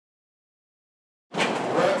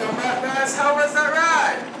Carowinds, how was that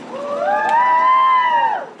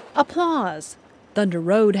ride? Applause. Thunder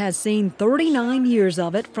Road has seen 39 years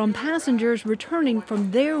of it from passengers returning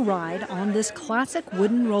from their ride on this classic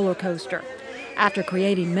wooden roller coaster. After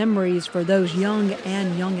creating memories for those young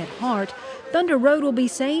and young at heart, Thunder Road will be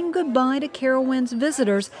saying goodbye to Carowinds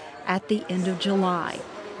visitors at the end of July,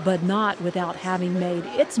 but not without having made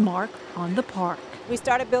its mark on the park. We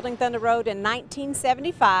started building Thunder Road in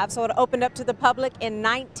 1975, so it opened up to the public in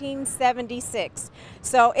 1976.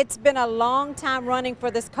 So it's been a long time running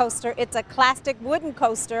for this coaster. It's a classic wooden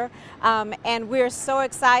coaster, and we're so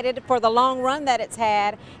excited for the long run that it's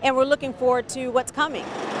had, and we're looking forward to what's coming.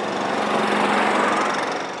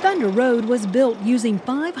 Thunder Road was built using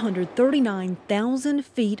 539,000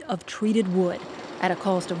 feet of treated wood at a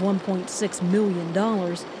cost of $1.6 million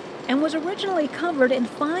and was originally covered in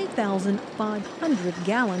 5,500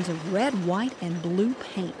 gallons of red, white, and blue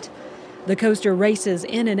paint. The coaster races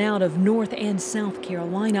in and out of North and South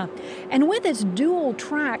Carolina, and with its dual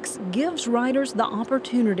tracks gives riders the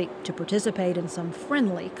opportunity to participate in some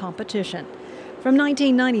friendly competition. From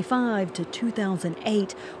 1995 to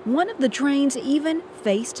 2008, one of the trains even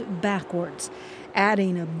faced backwards,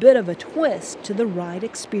 adding a bit of a twist to the ride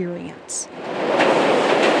experience.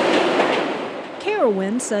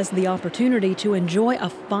 Carowinds says the opportunity to enjoy a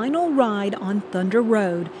final ride on Thunder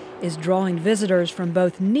Road is drawing visitors from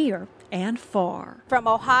both near and far. From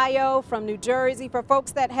Ohio, from New Jersey, for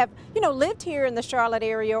folks that have, lived here in the Charlotte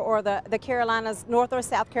area or the Carolinas, North or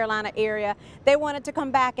South Carolina area, they wanted to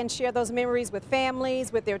come back and share those memories with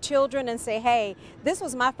families, with their children, and say, hey, this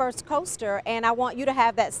was my first coaster, and I want you to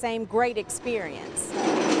have that same great experience.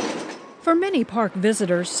 For many park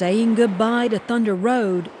visitors, saying goodbye to Thunder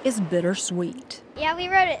Road is bittersweet. Yeah, we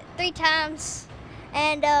rode it 3 times,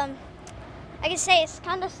 and I can say it's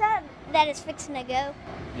kind of sad that it's fixing to go.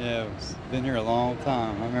 Yeah, it's been here a long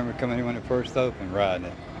time. I remember coming here when it first opened, riding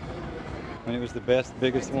it. When it was the best,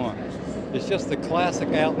 biggest one. It's just the classic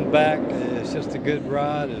out and back. It's just a good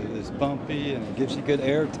ride. It's bumpy and it gives you good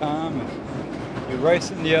air time. And you're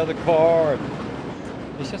racing the other car.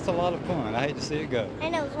 It's just a lot of fun. I hate to see it go. I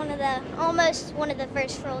know it was almost one of the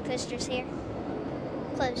first roller coasters here.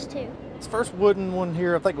 Close too. It's the first wooden one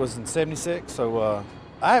here, I think it was in '76. So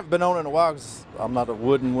I haven't been on it in a while because I'm not a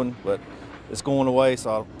wooden one, but it's going away.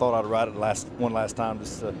 So I thought I'd ride it one last time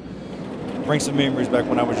just to bring some memories back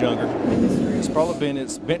when I was younger. It's probably been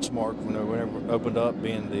its benchmark whenever it opened up,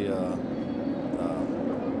 being the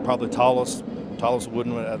probably tallest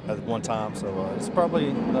wooden one at one time. So it's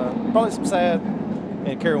probably some sad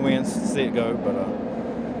and Carowinds to see it go, but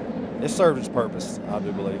it served its purpose, I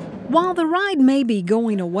do believe. While the ride may be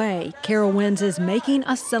going away, Carowinds is making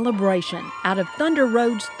a celebration out of Thunder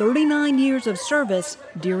Road's 39 years of service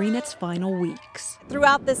during its final weeks.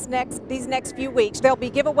 Throughout these next few weeks, there'll be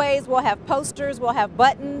giveaways, we'll have posters, we'll have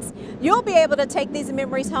buttons. You'll be able to take these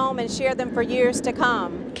memories home and share them for years to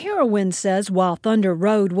come. Carowinds says while Thunder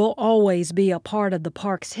Road will always be a part of the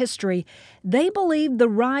park's history, they believe the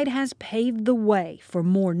ride has paved the way for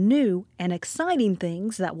more new and exciting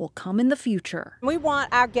things that will come in the future. We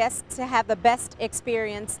want our guests to have the best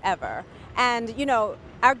experience ever. And,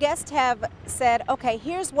 our guests have said, okay,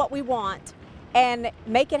 here's what we want. And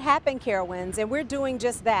make it happen, Carowinds, and we're doing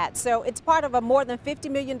just that. So it's part of a more than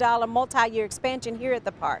 $50 million multi-year expansion here at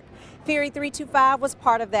the park. Ferry 325 was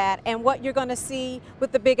part of that, and what you're going to see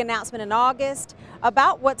with the big announcement in August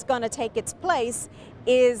about what's going to take its place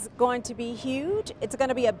is going to be huge. It's going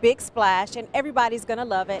to be a big splash, and everybody's going to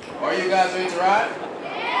love it. Are you guys ready to ride?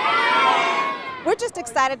 Yeah! We're just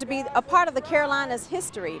excited to be a part of the Carolinas'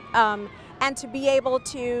 history, and to be able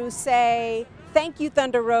to say, thank you,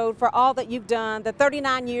 Thunder Road, for all that you've done, the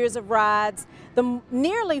 39 years of rides.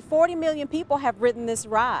 Nearly 40 million people have ridden this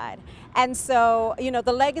ride. And so,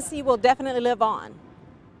 the legacy will definitely live on.